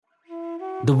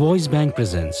The Voice Bank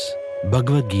presents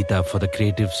Bhagavad Gita for the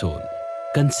Creative Soul,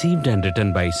 conceived and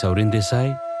written by Saurin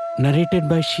Desai, narrated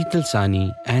by Sheetal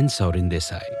Sani and Saurin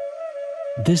Desai.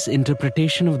 This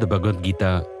interpretation of the Bhagavad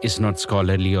Gita is not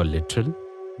scholarly or literal,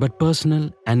 but personal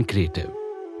and creative,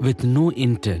 with no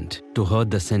intent to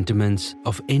hurt the sentiments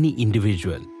of any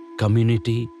individual,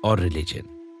 community, or religion.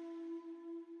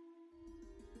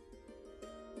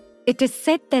 It is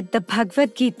said that the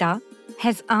Bhagavad Gita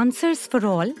has answers for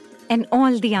all and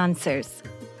all the answers.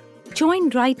 Join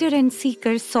writer and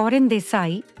seeker Saurin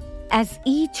Desai as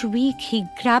each week he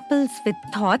grapples with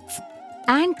thoughts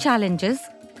and challenges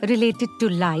related to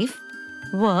life,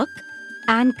 work,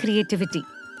 and creativity.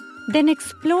 Then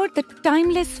explore the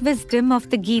timeless wisdom of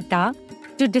the Gita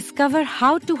to discover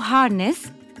how to harness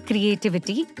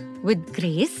creativity with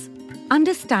grace,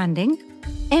 understanding,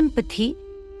 empathy,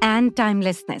 and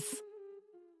timelessness.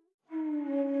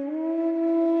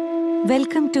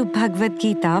 Welcome to Bhagavad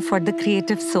Gita for the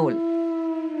Creative Soul.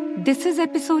 This is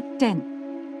episode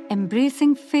 10,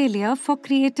 Embracing Failure for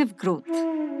Creative Growth,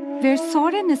 where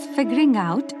Saurin is figuring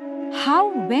out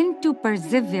when to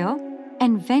persevere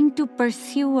and when to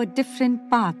pursue a different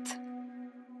path.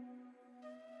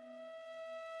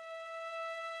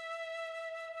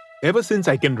 Ever since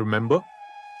I can remember,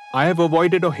 I have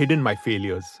avoided or hidden my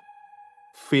failures.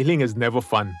 Failing is never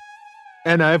fun,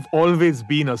 and I have always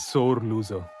been a sore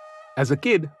loser. As a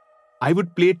kid, I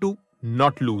would play to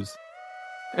not lose,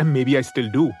 and maybe I still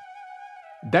do.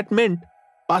 That meant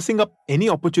passing up any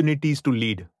opportunities to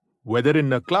lead, whether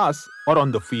in a class or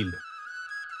on the field.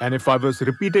 And if I was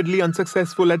repeatedly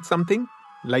unsuccessful at something,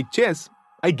 like chess,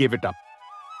 I gave it up.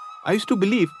 I used to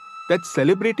believe that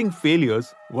celebrating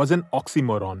failures was an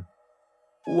oxymoron.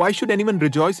 Why should anyone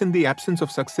rejoice in the absence of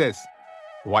success?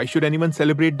 Why should anyone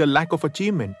celebrate the lack of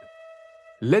achievement?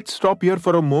 Let's stop here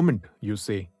for a moment, you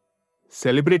say.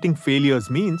 Celebrating failures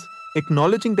means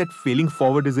acknowledging that failing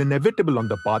forward is inevitable on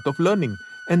the path of learning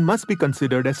and must be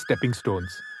considered as stepping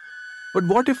stones. But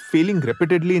what if failing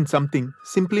repeatedly in something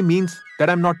simply means that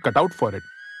I'm not cut out for it?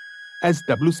 As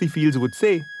W.C. Fields would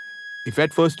say, if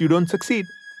at first you don't succeed,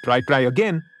 try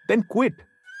again, then quit.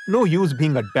 No use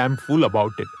being a damn fool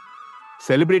about it.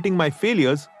 Celebrating my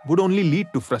failures would only lead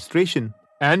to frustration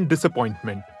and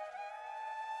disappointment.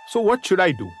 So what should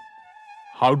I do?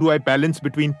 How do I balance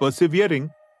between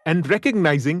persevering and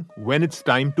recognizing when it's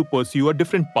time to pursue a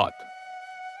different path?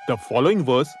 The following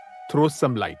verse throws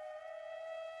some light.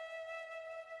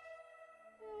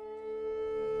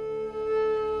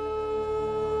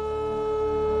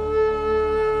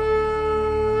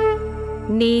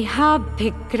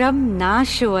 Nehabhikram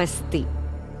nasho asti,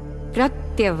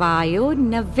 pratyavayo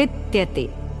na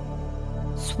vidyate,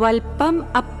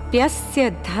 swalpam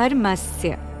apyasya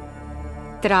dharmasya,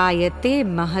 trayate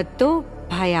mahato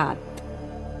bhayat.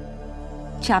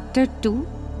 Chapter 2,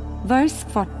 verse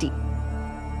 40.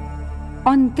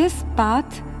 On this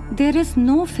path, there is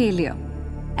no failure,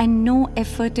 and no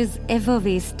effort is ever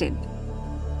wasted.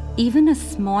 Even a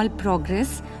small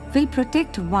progress will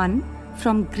protect one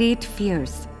from great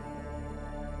fears.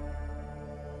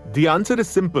 The answer is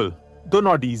simple, though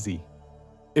not easy.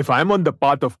 If I'm on the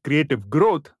path of creative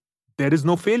growth, there is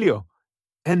no failure,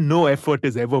 and no effort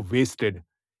is ever wasted.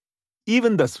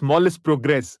 Even the smallest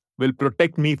progress will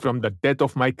protect me from the death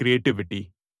of my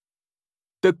creativity.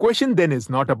 The question then is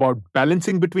not about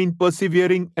balancing between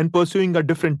persevering and pursuing a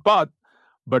different path,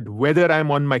 but whether I'm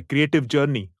on my creative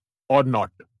journey or not.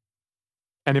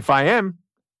 And if I am,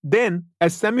 then,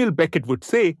 as Samuel Beckett would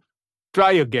say,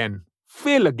 try again,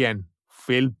 fail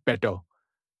better.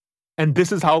 And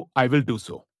this is how I will do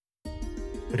so.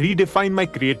 Redefine my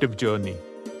creative journey.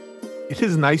 It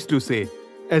is nice to say,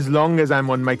 as long as I'm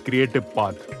on my creative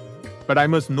path. But I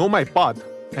must know my path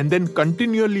and then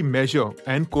continually measure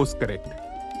and course correct.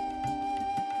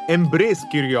 Embrace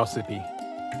curiosity.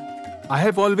 I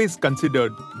have always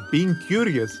considered being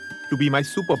curious to be my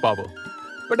superpower.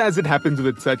 But as it happens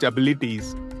with such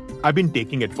abilities, I've been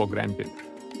taking it for granted.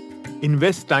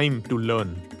 Invest time to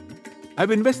learn.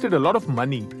 I've invested a lot of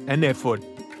money and effort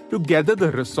to gather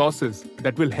the resources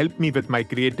that will help me with my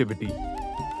creativity.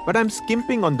 But I'm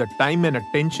skimping on the time and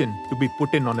attention to be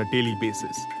put in on a daily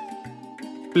basis.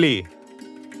 Play.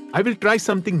 I will try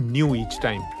something new each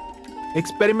time,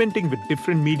 experimenting with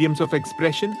different mediums of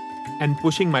expression and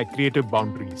pushing my creative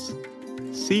boundaries.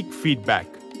 Seek feedback.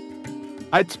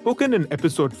 I'd spoken in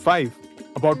episode 5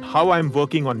 about how I'm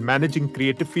working on managing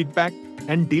creative feedback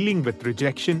and dealing with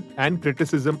rejection and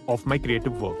criticism of my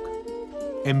creative work.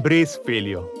 Embrace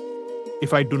failure.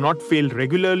 If I do not fail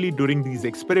regularly during these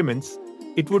experiments,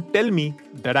 it would tell me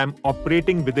that I'm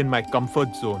operating within my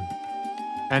comfort zone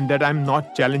and that I'm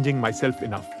not challenging myself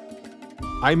enough.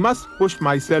 I must push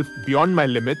myself beyond my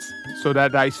limits so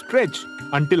that I stretch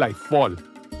until I fall.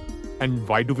 And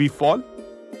why do we fall?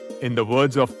 In the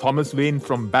words of Thomas Wayne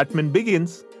from Batman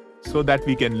Begins, so that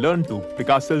we can learn to pick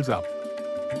ourselves up.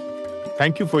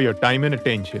 Thank you for your time and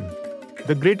attention,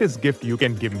 the greatest gift you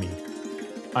can give me.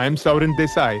 I am Saurin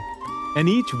Desai, and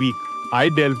each week I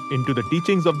delve into the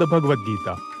teachings of the Bhagavad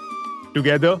Gita.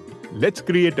 Together, let's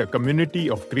create a community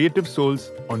of creative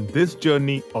souls on this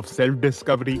journey of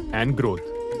self-discovery and growth.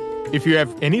 If you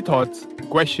have any thoughts,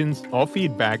 questions, or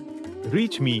feedback,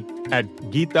 reach me at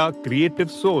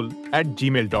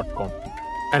geetacreativesoul@gmail.com.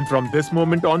 And from this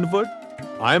moment onward,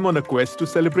 I am on a quest to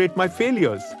celebrate my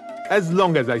failures as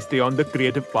long as I stay on the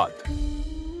creative path.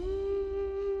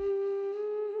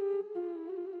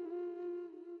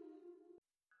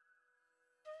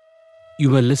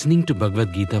 You are listening to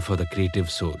Bhagavad Gita for the Creative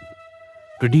Soul,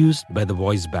 produced by The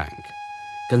Voice Bank,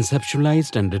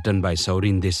 conceptualized and written by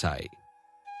Saurin Desai,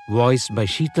 voiced by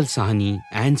Sheetal Sahni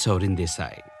and Saurin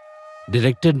Desai,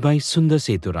 directed by Sundar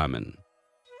Sethuraman,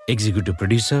 executive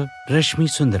producer Rashmi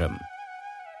Sundaram,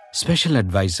 special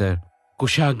advisor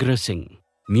Kushagra Singh,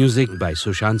 music by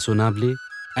Sushant Sonavle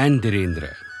and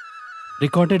Dhirendra,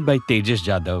 recorded by Tejas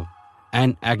Jadhav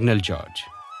and Agnel George,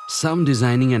 sound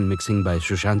designing and mixing by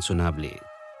Sushant Sonavle,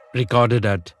 recorded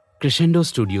at Crescendo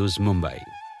Studios, Mumbai.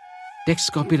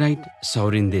 Text copyright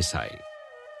Saurin Desai,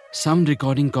 sound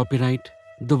recording copyright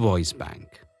The Voice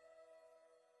Bank.